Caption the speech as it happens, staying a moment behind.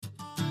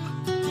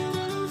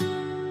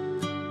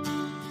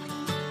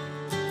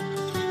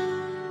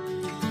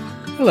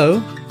Hello,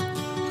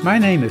 my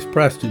name is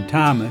Preston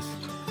Thomas,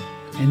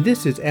 and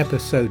this is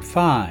episode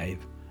 5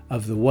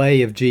 of The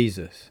Way of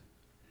Jesus.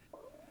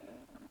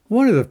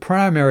 One of the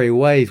primary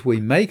ways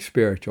we make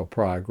spiritual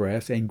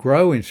progress and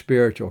grow in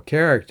spiritual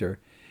character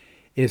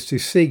is to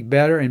seek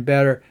better and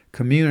better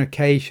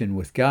communication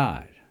with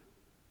God.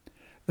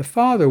 The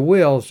Father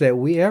wills that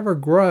we ever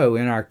grow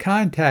in our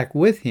contact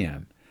with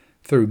Him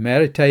through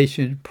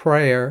meditation,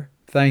 prayer,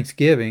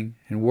 thanksgiving,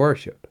 and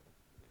worship.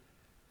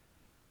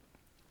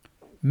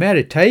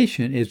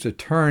 Meditation is the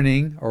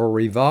turning or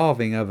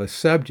revolving of a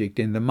subject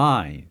in the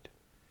mind.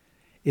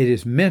 It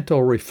is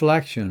mental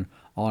reflection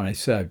on a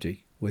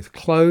subject with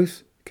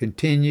close,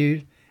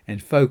 continued,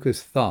 and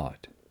focused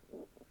thought.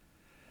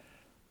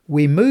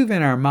 We move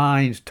in our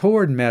minds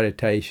toward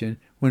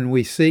meditation when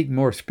we seek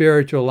more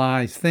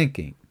spiritualized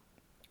thinking.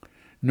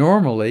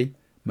 Normally,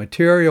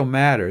 material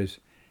matters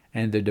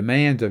and the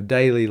demands of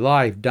daily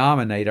life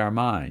dominate our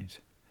minds.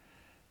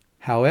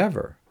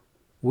 However,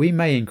 we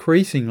may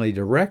increasingly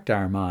direct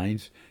our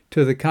minds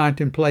to the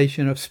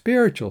contemplation of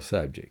spiritual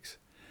subjects,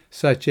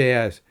 such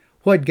as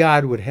what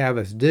God would have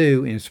us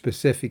do in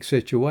specific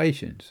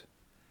situations.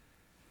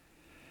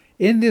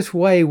 In this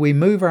way, we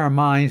move our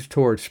minds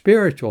toward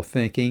spiritual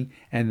thinking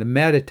and the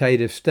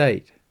meditative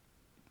state.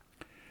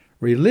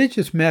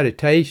 Religious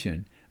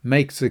meditation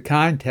makes the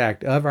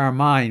contact of our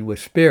mind with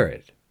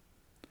spirit.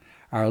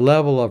 Our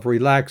level of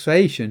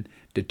relaxation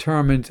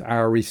determines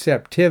our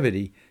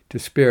receptivity to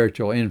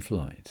spiritual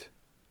influence.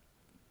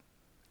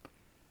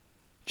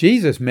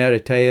 Jesus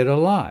meditated a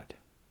lot.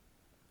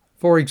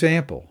 For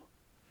example,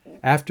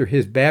 after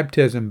his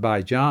baptism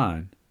by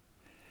John,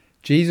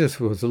 Jesus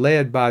was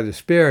led by the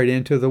Spirit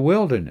into the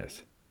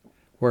wilderness,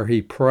 where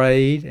he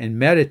prayed and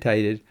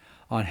meditated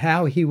on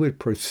how he would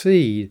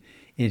proceed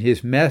in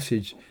his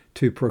message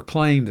to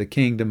proclaim the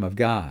kingdom of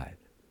God.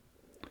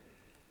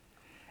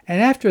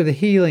 And after the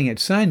healing at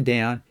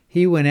sundown,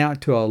 he went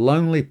out to a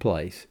lonely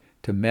place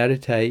to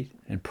meditate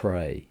and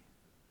pray.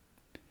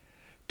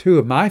 Two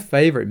of my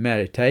favorite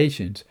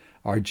meditations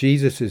are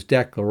Jesus'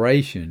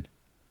 declaration,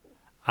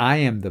 "I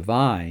am the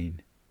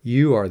vine,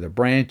 you are the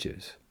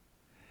branches,"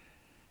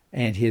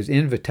 and his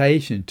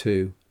invitation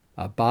to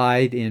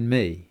abide in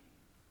me.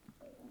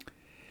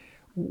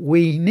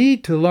 We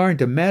need to learn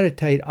to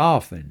meditate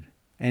often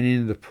and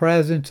in the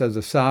presence of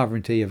the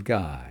sovereignty of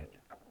God.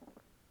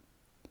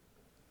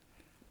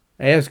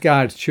 As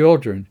God's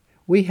children,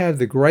 we have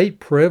the great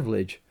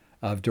privilege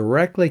of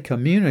directly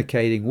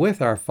communicating with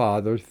our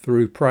Father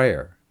through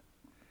prayer.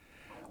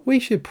 We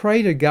should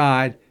pray to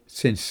God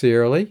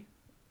sincerely,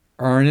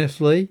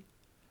 earnestly,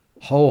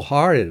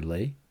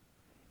 wholeheartedly,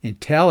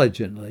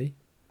 intelligently,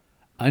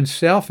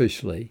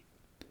 unselfishly,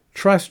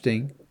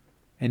 trusting,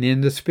 and in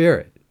the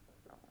Spirit.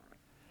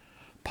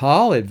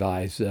 Paul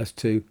advised us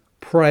to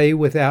pray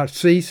without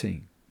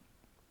ceasing.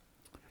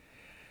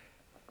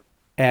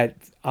 At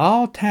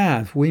all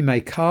times we may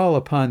call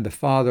upon the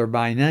Father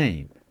by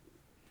name,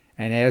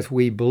 and as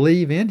we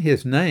believe in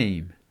his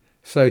name,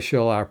 so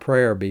shall our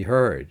prayer be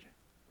heard.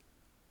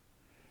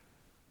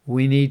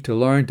 We need to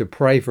learn to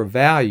pray for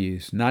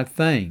values, not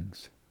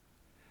things.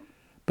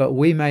 But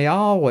we may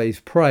always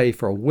pray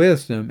for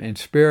wisdom and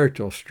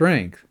spiritual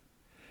strength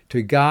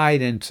to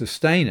guide and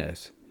sustain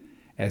us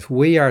as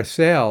we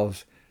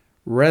ourselves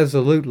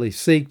resolutely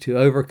seek to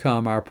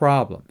overcome our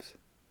problems.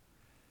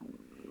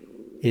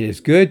 It is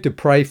good to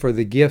pray for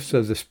the gifts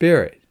of the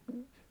Spirit,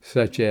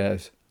 such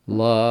as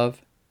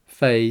love,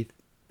 faith,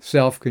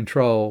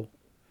 self-control,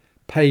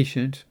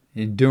 patience,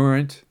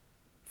 endurance,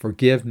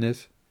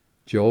 forgiveness,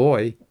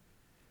 joy,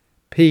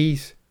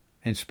 peace,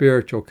 and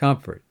spiritual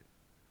comfort.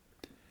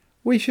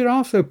 We should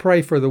also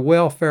pray for the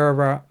welfare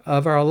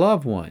of our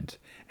loved ones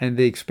and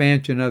the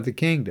expansion of the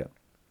kingdom.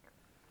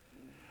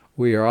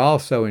 We are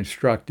also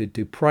instructed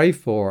to pray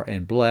for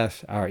and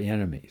bless our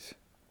enemies.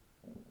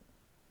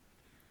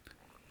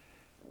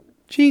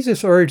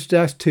 Jesus urged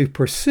us to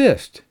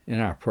persist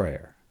in our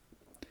prayer.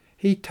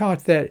 He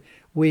taught that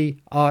we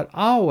ought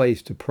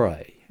always to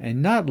pray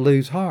and not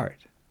lose heart.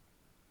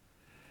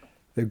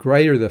 The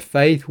greater the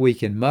faith we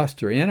can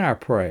muster in our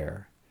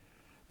prayer,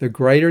 the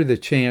greater the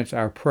chance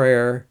our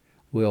prayer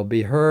will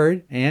be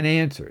heard and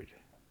answered.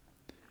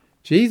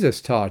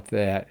 Jesus taught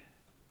that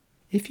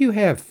if you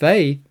have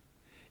faith,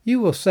 you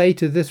will say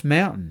to this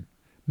mountain,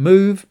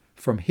 "Move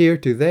from here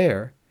to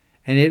there,"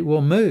 and it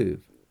will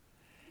move,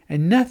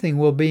 and nothing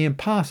will be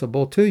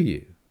impossible to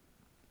you.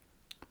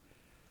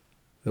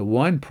 The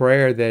one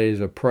prayer that is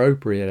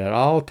appropriate at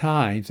all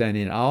times and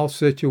in all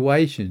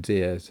situations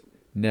is,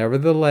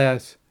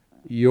 "Nevertheless,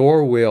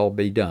 your will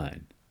be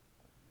done."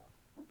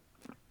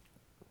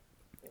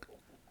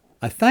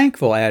 A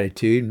thankful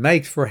attitude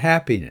makes for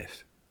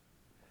happiness.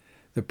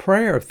 The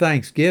prayer of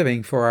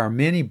thanksgiving for our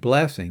many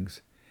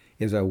blessings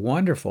is a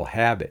wonderful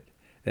habit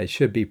that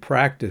should be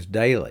practiced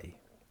daily.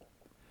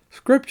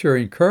 Scripture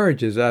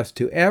encourages us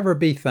to ever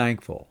be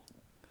thankful.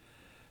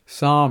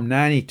 Psalm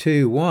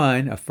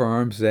 92:1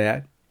 affirms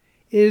that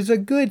it is a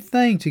good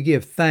thing to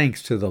give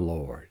thanks to the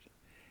Lord,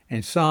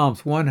 and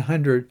Psalms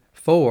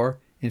 104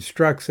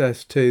 instructs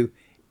us to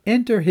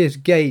Enter his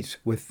gates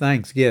with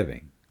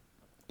thanksgiving.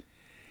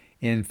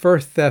 In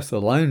 1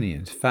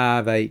 Thessalonians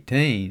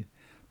 5:18,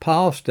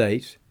 Paul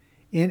states,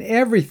 "In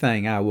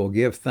everything I will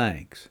give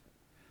thanks,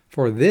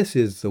 for this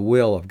is the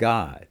will of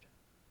God."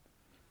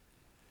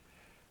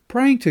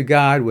 Praying to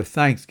God with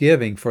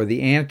thanksgiving for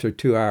the answer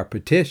to our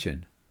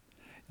petition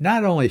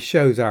not only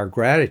shows our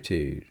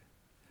gratitude,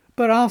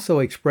 but also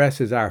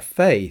expresses our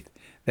faith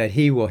that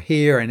he will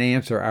hear and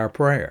answer our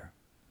prayer.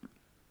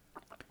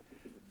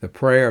 The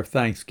prayer of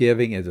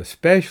thanksgiving is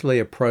especially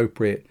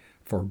appropriate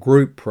for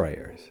group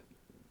prayers.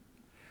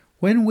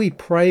 When we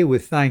pray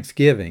with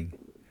thanksgiving,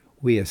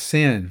 we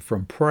ascend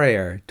from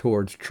prayer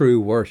towards true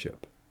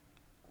worship.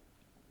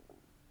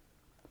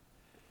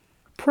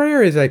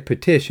 Prayer is a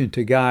petition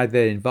to God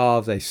that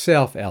involves a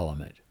self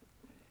element,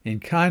 in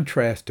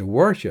contrast to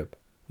worship,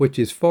 which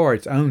is for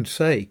its own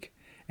sake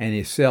and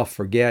is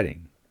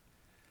self-forgetting.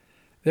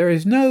 There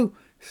is no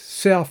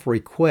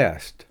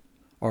self-request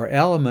or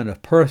element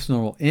of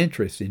personal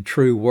interest in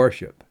true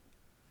worship.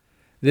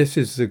 This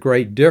is the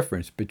great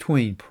difference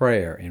between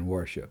prayer and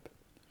worship.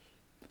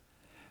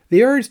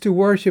 The urge to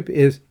worship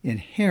is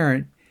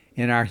inherent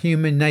in our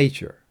human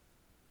nature.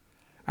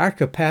 Our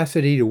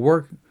capacity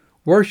to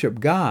worship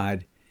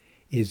God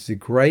is the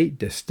great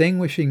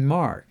distinguishing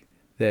mark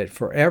that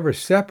forever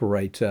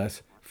separates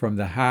us from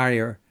the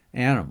higher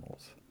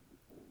animals.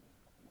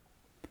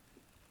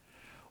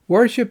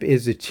 Worship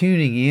is the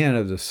tuning in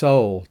of the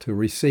soul to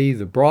receive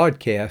the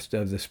broadcast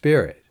of the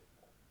Spirit.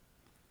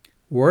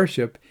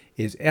 Worship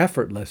is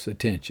effortless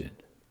attention,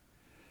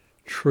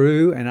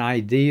 true and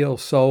ideal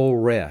soul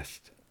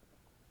rest,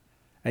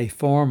 a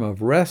form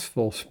of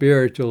restful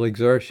spiritual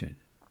exertion.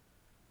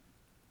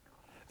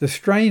 The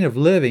strain of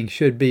living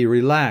should be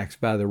relaxed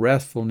by the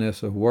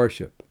restfulness of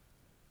worship.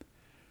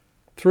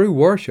 Through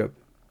worship,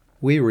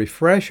 we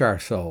refresh our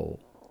soul,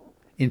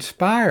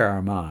 inspire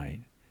our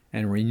mind,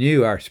 and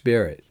renew our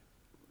spirit.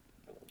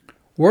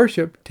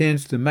 Worship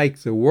tends to make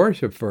the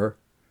worshiper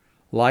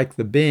like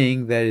the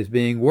being that is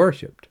being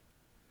worshipped.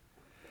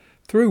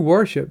 Through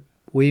worship,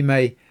 we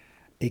may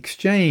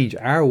exchange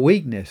our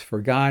weakness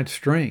for God's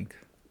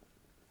strength,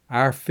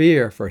 our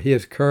fear for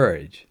his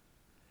courage,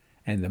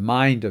 and the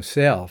mind of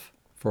self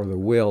for the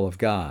will of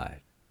God.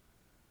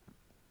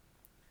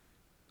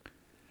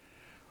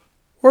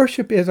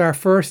 Worship is our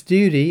first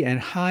duty and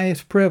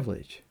highest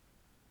privilege.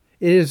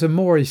 It is a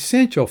more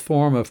essential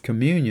form of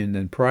communion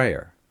than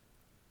prayer.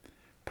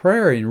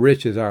 Prayer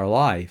enriches our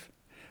life,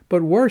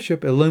 but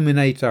worship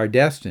illuminates our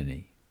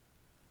destiny.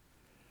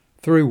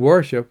 Through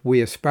worship,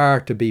 we aspire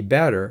to be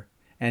better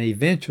and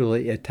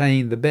eventually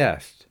attain the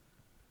best.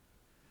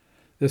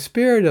 The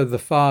Spirit of the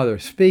Father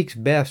speaks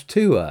best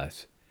to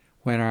us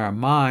when our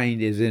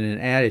mind is in an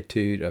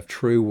attitude of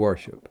true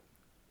worship.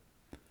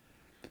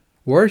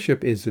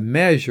 Worship is the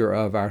measure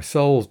of our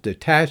soul's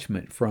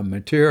detachment from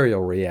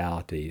material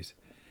realities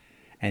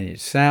and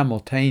its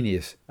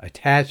simultaneous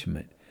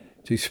attachment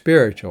to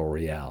spiritual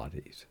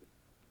realities.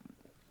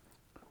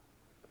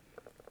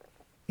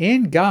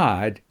 In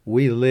God,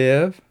 we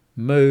live,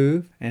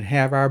 move, and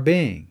have our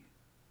being.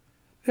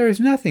 There is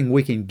nothing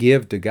we can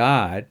give to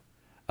God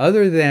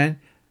other than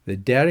the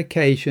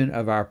dedication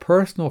of our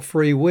personal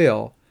free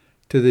will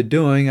to the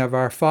doing of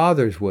our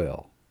Father's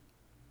will.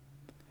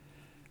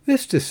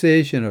 This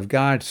decision of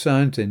God's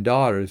sons and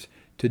daughters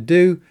to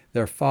do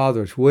their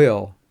Father's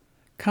will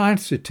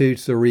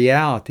constitutes the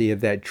reality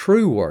of that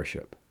true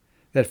worship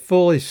that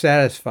fully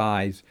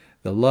satisfies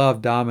the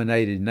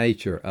love-dominated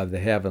nature of the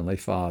Heavenly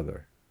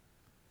Father.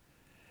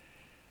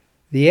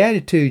 The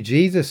attitude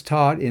Jesus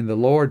taught in the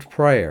Lord's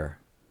Prayer,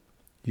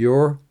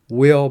 "Your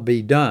will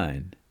be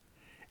done,"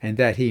 and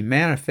that he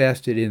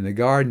manifested in the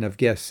Garden of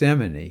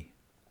Gethsemane,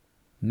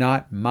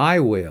 "Not my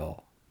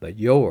will, but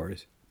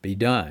yours, be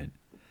done,"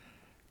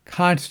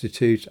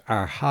 constitutes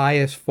our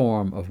highest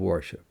form of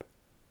worship.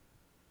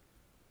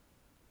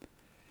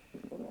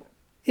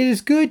 It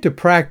is good to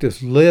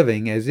practice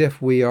living as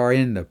if we are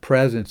in the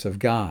presence of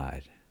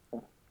God.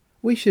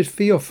 We should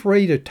feel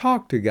free to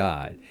talk to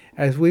God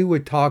as we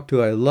would talk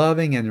to a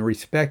loving and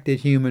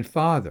respected human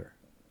father.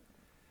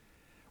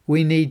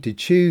 We need to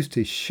choose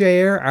to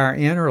share our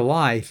inner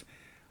life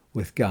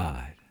with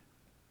God.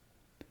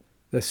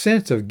 The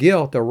sense of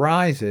guilt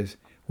arises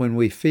when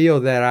we feel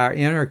that our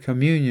inner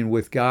communion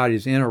with God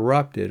is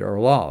interrupted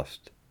or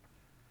lost.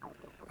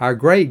 Our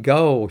great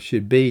goal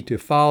should be to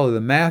follow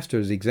the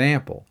Master's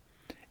example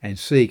and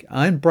seek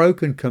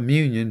unbroken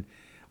communion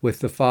with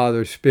the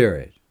Father's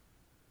Spirit.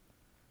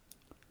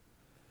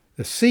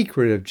 The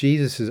secret of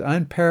Jesus'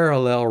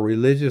 unparalleled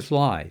religious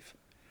life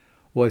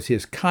was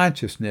his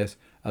consciousness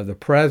of the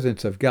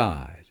presence of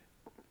God,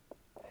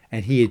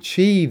 and he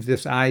achieved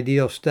this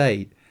ideal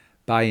state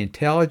by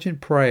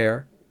intelligent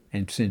prayer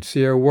and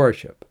sincere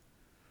worship,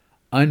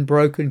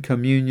 unbroken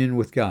communion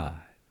with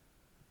God.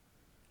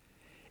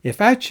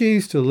 If I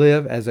choose to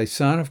live as a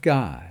son of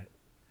God,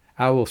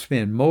 I will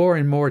spend more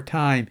and more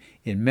time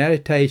in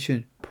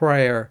meditation,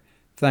 prayer,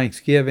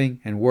 thanksgiving,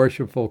 and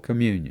worshipful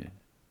communion.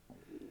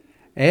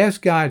 As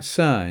God's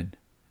son,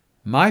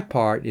 my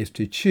part is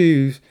to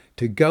choose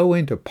to go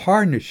into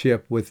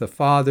partnership with the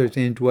Father's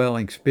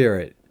indwelling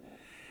Spirit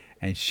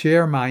and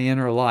share my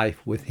inner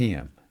life with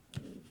Him.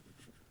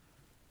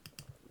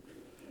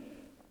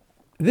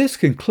 This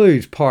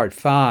concludes part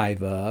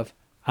 5 of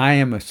I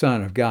Am a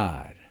Son of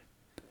God.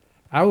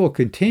 I will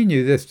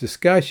continue this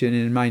discussion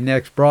in my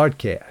next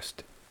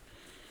broadcast.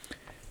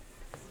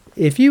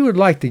 If you would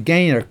like to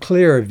gain a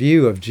clearer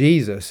view of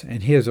Jesus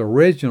and His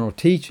original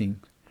teaching,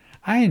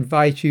 I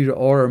invite you to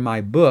order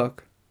my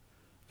book,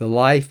 The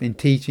Life and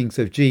Teachings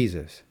of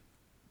Jesus.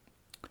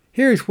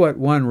 Here's what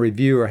one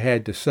reviewer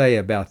had to say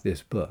about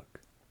this book.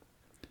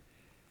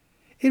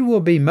 It will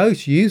be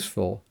most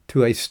useful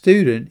to a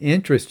student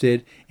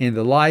interested in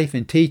the life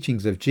and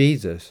teachings of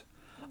Jesus,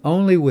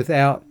 only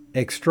without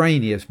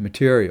extraneous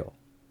material.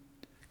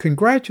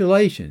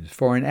 Congratulations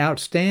for an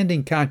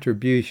outstanding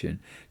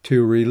contribution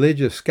to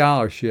religious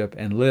scholarship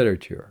and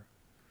literature.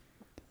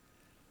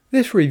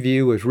 This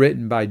review was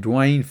written by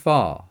Dwayne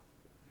Faw,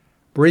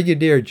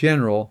 Brigadier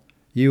General,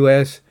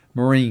 U.S.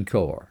 Marine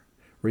Corps,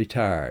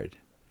 retired,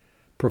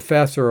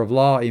 Professor of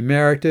Law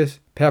Emeritus,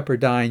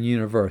 Pepperdine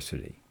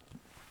University.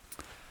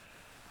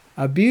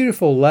 A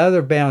beautiful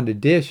leather-bound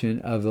edition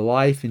of The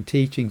Life and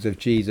Teachings of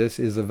Jesus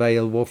is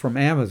available from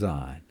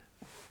Amazon.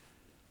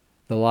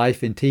 The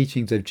Life and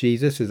Teachings of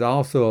Jesus is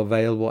also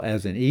available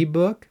as an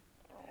ebook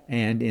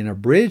and in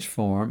abridged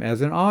form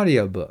as an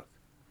audiobook.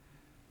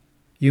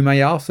 You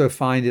may also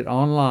find it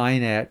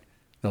online at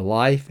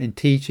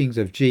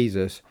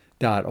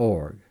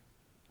thelifeandteachingsofjesus.org.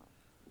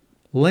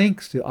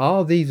 Links to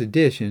all these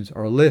editions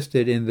are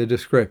listed in the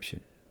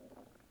description.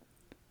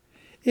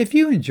 If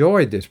you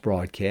enjoyed this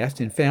broadcast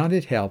and found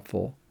it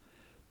helpful,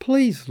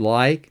 please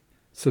like,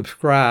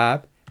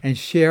 subscribe, and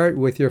share it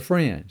with your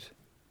friends.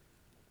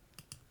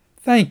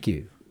 Thank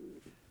you.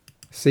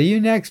 See you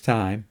next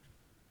time.